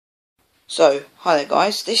So, hi there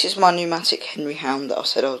guys, this is my Numatic Henry Hound that I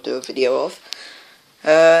said I'll do a video of.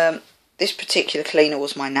 This particular cleaner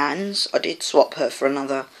was my nan's. I did swap her for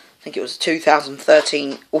another, I think it was a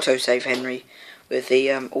 2013 autosave Henry with the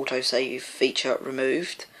autosave feature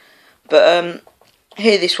removed. But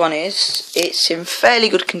here this one is. It's in fairly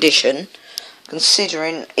good condition,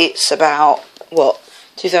 considering it's about, what,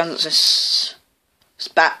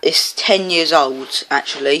 it's 10 years old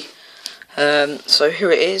actually. So here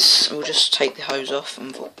it is. We'll just take the hose off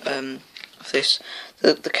and of this.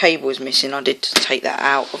 The cable is missing. I did take that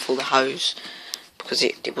out of all the hose because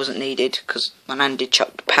it wasn't needed, because my nan did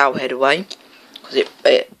chuck the power head away because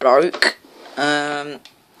it broke, and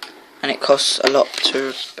it costs a lot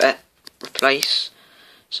to replace.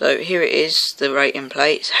 So here it is, the rating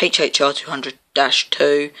plate. It's HHR 200-2,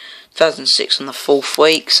 2006 on the 4th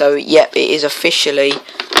week. So yep, it is officially.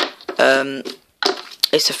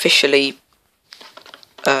 It's officially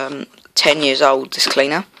 10 years old, this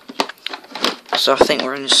cleaner. So I think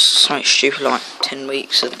we're in something stupid like 10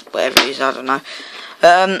 weeks or whatever it is, I don't know.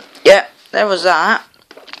 Yeah, there was that.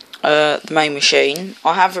 The main machine.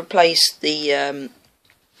 I have replaced the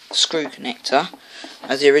screw connector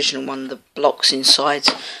as the original one, the blocks inside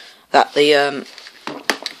that the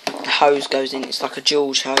hose goes in. It's like a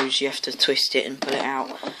George hose, you have to twist it and pull it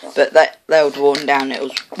out. But they were worn down, it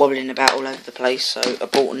was wobbling about all over the place, so I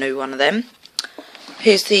bought a new one of them.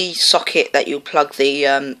 Here's the socket that you'll plug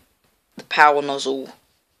the power nozzle,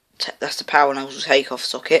 that's the power nozzle take-off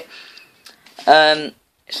socket.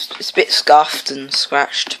 It's a bit scuffed and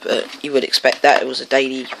scratched, but you would expect that. It was a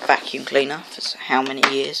daily vacuum cleaner for how many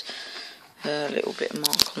years. A little bit of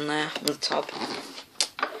mark on there on the tub.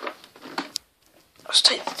 Let's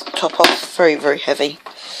take the top off, very, very heavy.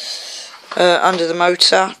 Under the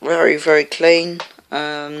motor, very, very clean.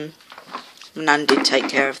 Nan did take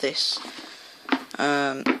care of this.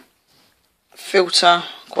 Filter,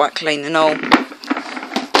 quite clean and all.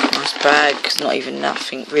 Nice bag, not even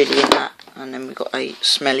nothing really in that. And then we've got a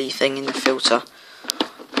smelly thing in the filter.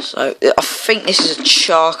 So I think this is a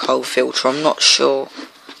charcoal filter, I'm not sure.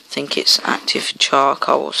 I think it's active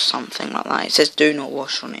charcoal or something like that. It says do not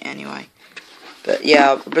wash on it anyway. But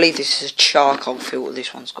yeah, I believe this is a charcoal filter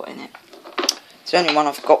this one's got in it. It's the only one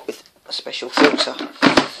I've got with a special filter.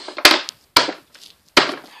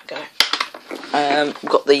 There we go.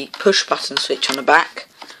 We've got the push button switch on the back,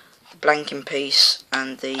 the blanking piece,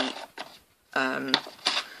 and the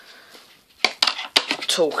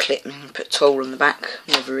tool clip. You can put tool on the back.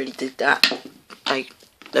 Never really did that.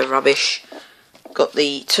 They're rubbish. Got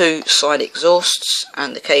the two side exhausts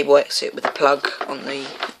and the cable exit with the plug on the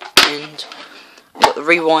end. Got the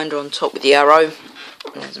rewinder on top with the arrow,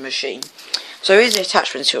 and there's a machine. So here's the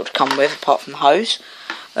attachments it would come with, apart from the hose.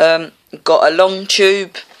 Got a long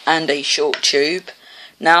tube and a short tube.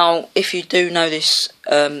 Now, if you do know this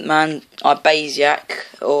man,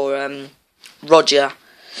 Basiak, or Roger,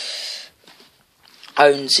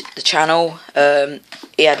 owns the channel.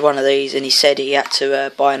 He had one of these and he said he had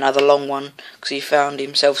to buy another long one because he found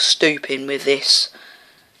himself stooping with this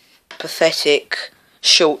pathetic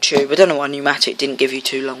short tube. I don't know why Numatic didn't give you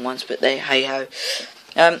two long ones, but they, hey ho.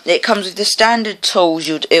 It comes with the standard tools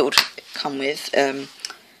it would come with.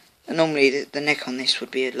 Normally the neck on this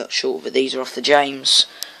would be a lot shorter, but these are off the James,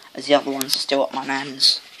 as the other ones are still at my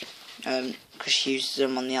nan's, because she uses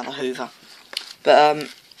them on the other Hoover.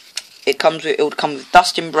 But it would come with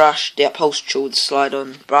dusting brush, the upholstery tool, the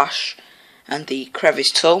slide-on brush, and the crevice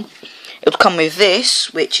tool. It would come with this,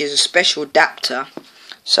 which is a special adapter.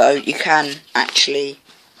 So you can actually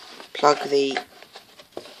plug the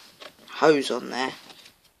hose on there,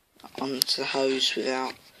 onto the hose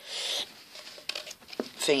without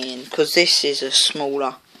thinking, because this is a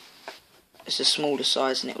smaller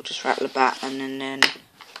size and it will just rattle about, and then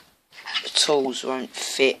the tools won't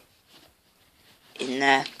fit in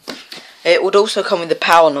there. It would also come with the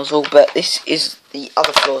power nozzle, but this is the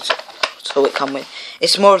other floor tool it come with.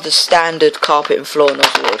 It's more of the standard carpet and floor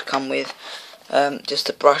nozzle it would come with. Just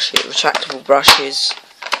the brush, retractable brushes,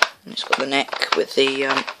 and it's got the neck with the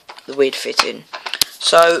weird fitting.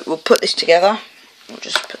 So we'll put this together. We'll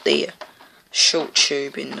just put the short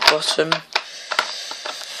tube in the bottom.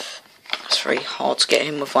 It's very hard to get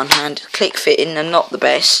in with one hand. Click fitting are not the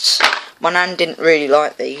best. My nan didn't really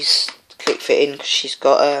like these click fitting because she's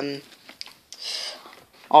got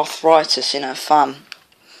arthritis in her thumb.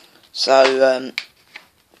 So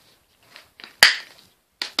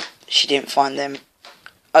she didn't find them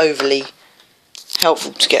overly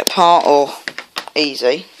helpful to get apart or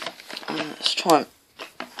easy. Let's try and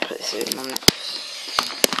put this in a minute.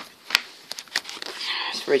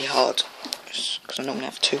 It's really hard because I normally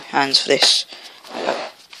have two hands for this.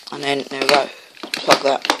 I and then there we go, plug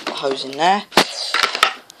that hose in there,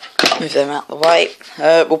 move them out of the way.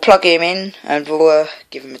 We'll plug him in and we'll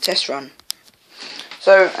give him a test run.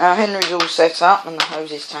 So our Henry's all set up and the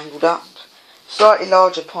hose is tangled up. Slightly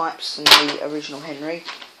larger pipes than the original Henry,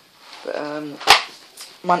 but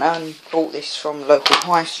my nan bought this from local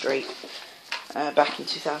high street back in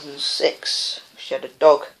 2006. She had a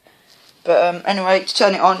dog. But anyway, to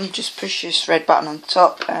turn it on, you just push this red button on the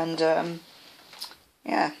top, and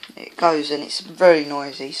yeah, it goes, and it's very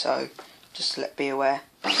noisy, so just be aware.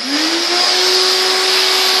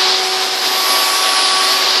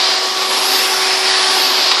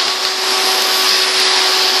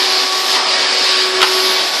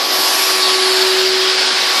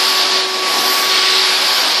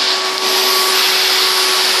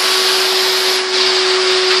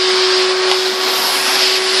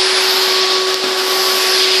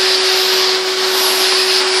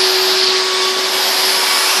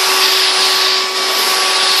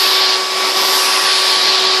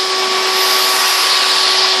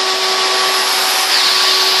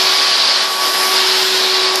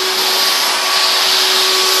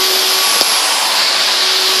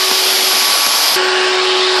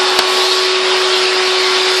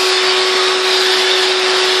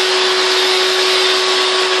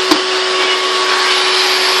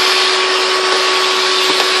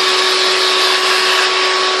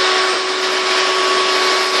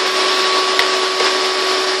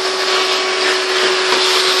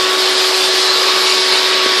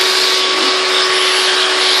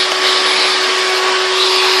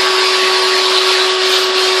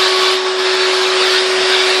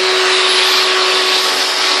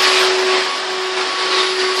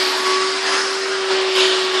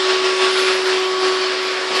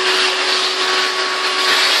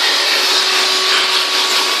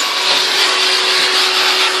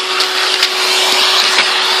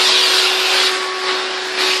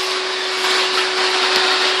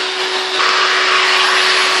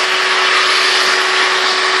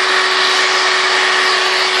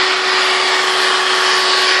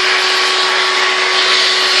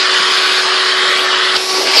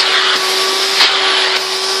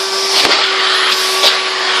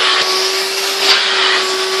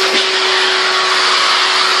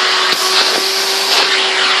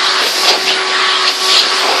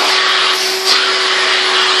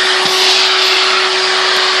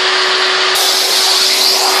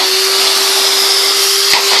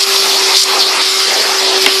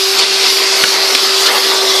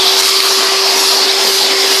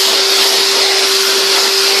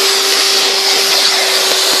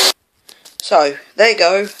 So, there you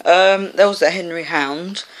go, there was the Henry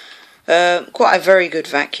Hound. Quite a very good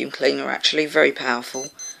vacuum cleaner actually, very powerful.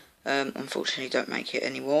 Unfortunately don't make it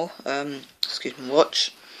anymore, excuse my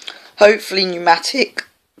watch. Hopefully Numatic,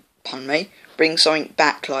 pardon me, brings something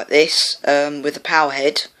back like this, with a power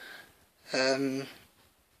head. As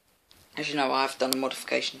you know, I've done a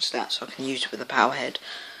modification to that so I can use it with a power head.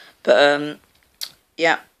 But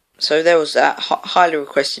yeah, so there was that highly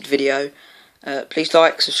requested video. Please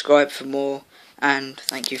like, subscribe for more, and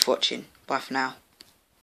thank you for watching. Bye for now.